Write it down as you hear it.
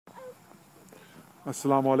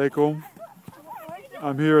Assalamu alaikum.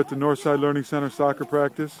 I'm here at the Northside Learning Center soccer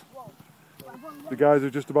practice. The guys are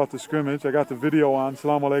just about to scrimmage. I got the video on.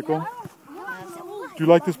 Assalamu alaikum. Do you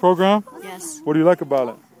like this program? Yes. What do you like about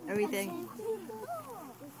it? Everything.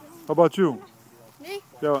 How about you? Me?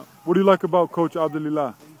 Yeah. What do you like about Coach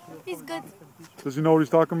Abdulilah? He's good. Does he know what he's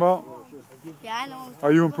talking about? Yeah, I know.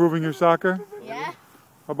 Are you improving your soccer? Yeah?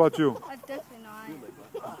 How about you? Definitely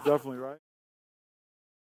not. Definitely, right?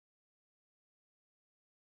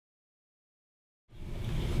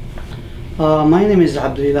 My name is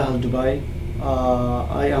Abdulilah Al Dubai.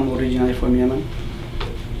 I am originally from Yemen.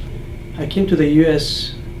 I came to the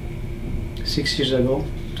US 6 years ago,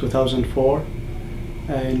 2004,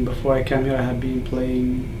 and before I came here I have been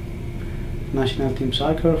playing national team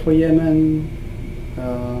soccer for Yemen,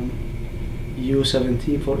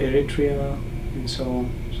 U17 for Eritrea, and so on.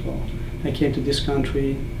 So I came to this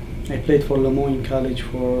country. I played for Lemoyne College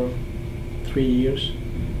for 3 years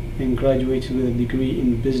and graduated with a degree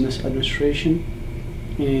in business administration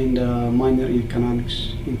and a minor in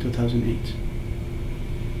economics in 2008.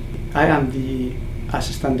 I am the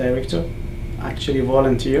assistant director, actually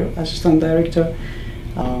volunteer assistant director,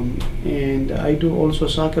 and I do also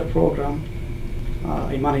soccer program.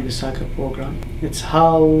 I manage the soccer program. It's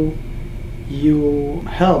how you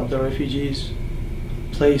help the refugees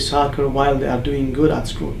play soccer while they are doing good at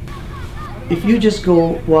school. If you just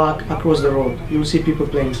go walk across the road, you'll see people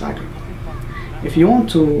playing soccer. If you want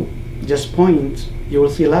to just point, you will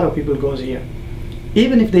see a lot of people goes here.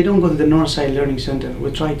 Even if they don't go to the Northside Learning Center,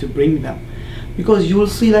 we try to bring them, because you will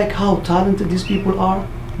see like how talented these people are,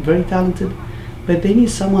 very talented, but they need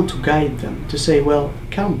someone to guide them, to say, well,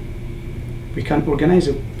 come, we can organize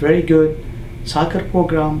a very good soccer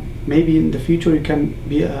program. Maybe in the future you can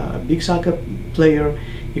be a big soccer player,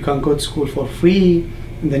 you can go to school for free,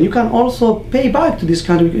 and then you can also pay back to this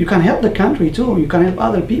country. You can help the country too, you can help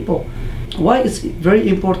other people. Why it's very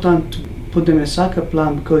important to put them in a soccer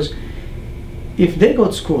plan? Because if they go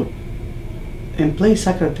to school and play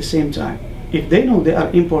soccer at the same time, if they know they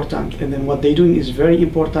are important and then what they're doing is very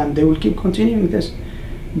important, they will keep continuing this,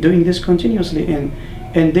 doing this continuously, and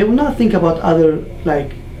they will not think about other,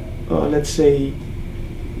 like let's say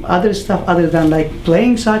other stuff other than like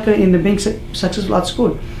playing soccer and being successful at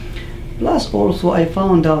school. Plus also I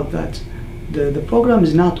found out that the program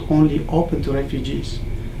is not only open to refugees.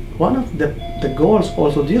 One of the goals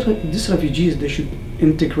also, these refugees, they should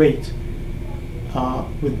integrate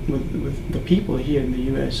with the people here in the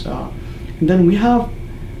US. And then we have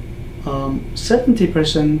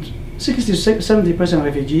 70%, 60-70%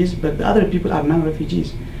 refugees, but the other people are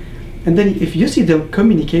non-refugees. And then if you see the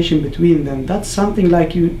communication between them, that's something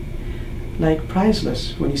like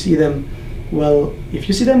priceless. When you see them, well, if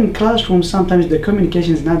you see them in classrooms, sometimes the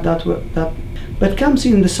communication is not that, but come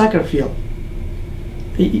see in the soccer field.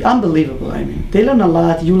 Unbelievable. I mean, they learn a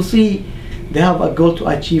lot. You'll see they have a goal to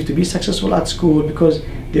achieve, to be successful at school, because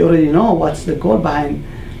they already know what's the goal behind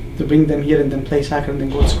to bring them here and then play soccer and then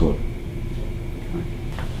go to school.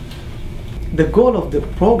 The goal of the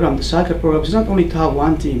program, the soccer program, is not only to have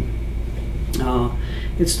one team.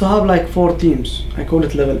 It's to have like 4 teams. I call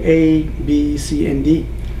it level A, B, C, and D.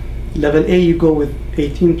 Level A, you go with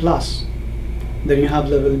 18 plus. Then you have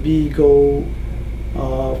level B, go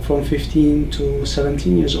from 15 to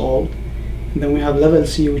 17 years old. And then we have level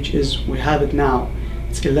C, which is, we have it now,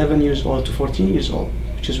 it's 11 years old to 14 years old,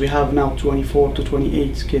 which is we have now 24 to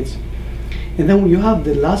 28 kids. And then you have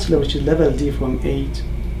the last level, which is level D, from 8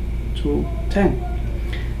 to 10.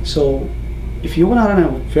 So if you want to run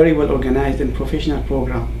a very well organized and professional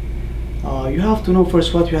program, you have to know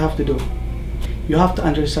first what you have to do. You have to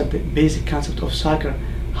understand the basic concept of soccer,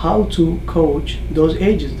 how to coach those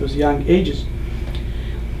ages, those young ages.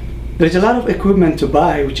 There's a lot of equipment to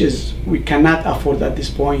buy, which is we cannot afford at this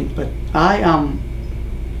point, but I am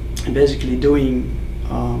basically doing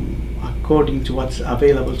according to what's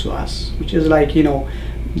available to us, which is like, you know,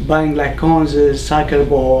 buying like cones, soccer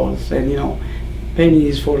balls, and, you know,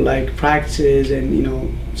 pennies for like practices, and, you know,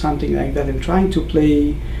 something like that, and trying to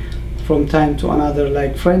play from time to another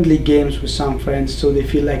like friendly games with some friends, so they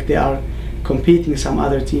feel like they are competing some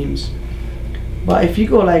other teams. But if you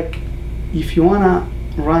go like, if you wanna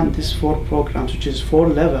run these 4 programs, which is 4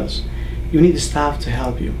 levels, you need staff to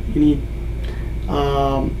help you. You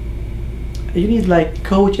need like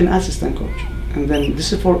coach and assistant coach. And then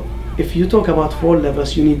this is for, if you talk about 4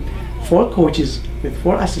 levels, you need 4 coaches with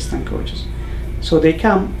 4 assistant coaches. So they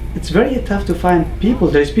come, it's very tough to find people.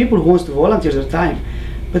 There's people who wants to volunteer their time,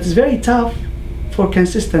 but it's very tough for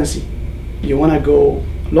consistency. You want to go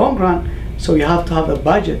long run, so you have to have a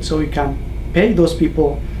budget, so you can pay those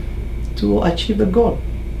people to achieve the goal,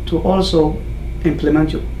 to also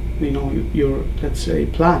implement your let's say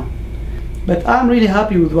plan. But I'm really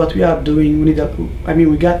happy with what we are doing. We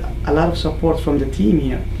got a lot of support from the team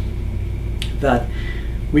here, that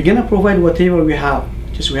we're gonna provide whatever we have.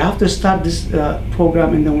 Just we have to start this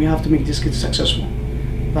program, and then we have to make this kid successful.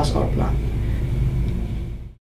 That's our plan.